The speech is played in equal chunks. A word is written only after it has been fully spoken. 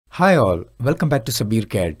Hi all, welcome back to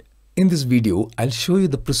SabeerCAD. In this video, I'll show you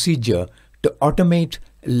the procedure to automate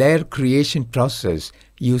layer creation process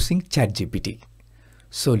using ChatGPT.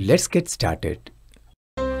 So let's get started.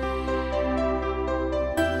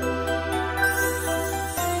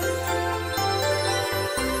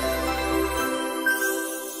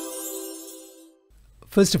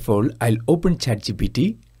 First of all, I'll open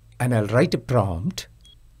ChatGPT and I'll write a prompt.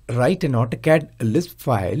 Write an AutoCAD Lisp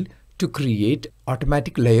file to create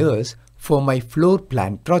automatic layers for my floor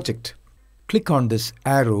plan project. Click on this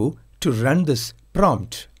arrow to run this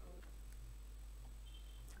prompt.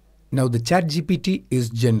 Now the ChatGPT is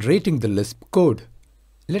generating the Lisp code.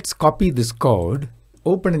 Let's copy this code,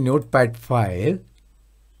 open a notepad file,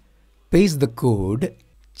 paste the code.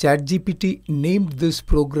 ChatGPT named this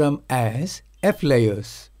program as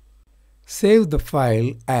flayers. Save the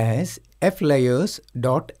file as flayers.lsp.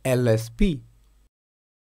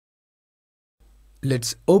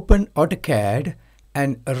 Let's open AutoCAD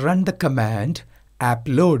and run the command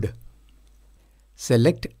appload.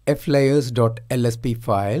 Select flayers.lsp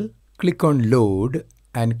file, click on load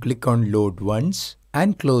and click on load once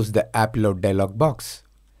and close the appload dialog box.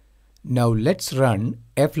 Now let's run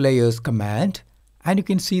flayers command and you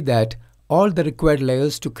can see that all the required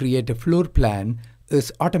layers to create a floor plan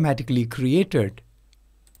is automatically created.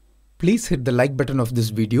 Please hit the like button of this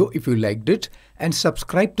video if you liked it and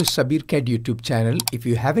subscribe to SabeerCAD YouTube channel if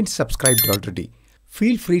you haven't subscribed already.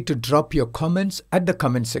 Feel free to drop your comments at the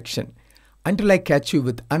comment section. Until I catch you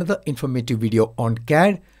with another informative video on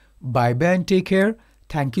CAD, bye bye and take care.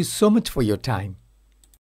 Thank you so much for your time.